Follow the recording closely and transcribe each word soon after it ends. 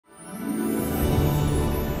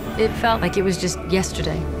It felt like it was just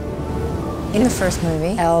yesterday. In the first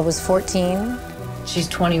movie, Elle was 14. She's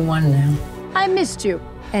 21 now. I missed you.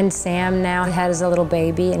 And Sam now has a little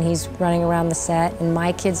baby, and he's running around the set. And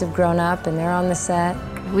my kids have grown up, and they're on the set.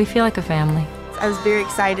 We feel like a family. I was very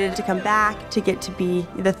excited to come back, to get to be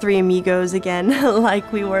the three amigos again,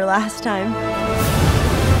 like we were last time.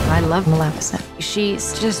 I love Maleficent.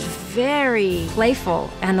 She's just very playful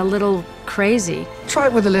and a little crazy. Try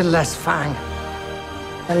it with a little less fang.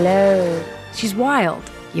 Hello. She's wild.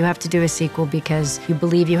 You have to do a sequel because you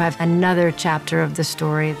believe you have another chapter of the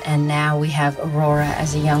story. And now we have Aurora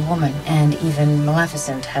as a young woman, and even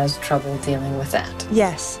Maleficent has trouble dealing with that.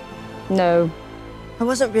 Yes. No. I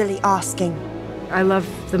wasn't really asking. I love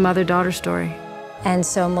the mother-daughter story. And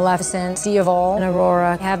so Maleficent, Diaval, and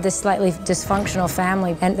Aurora have this slightly dysfunctional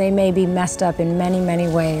family, and they may be messed up in many, many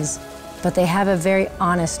ways, but they have a very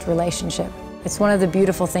honest relationship. It's one of the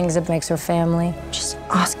beautiful things that makes her family. Just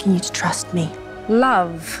asking you to trust me.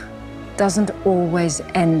 Love doesn't always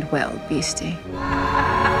end well, Beastie.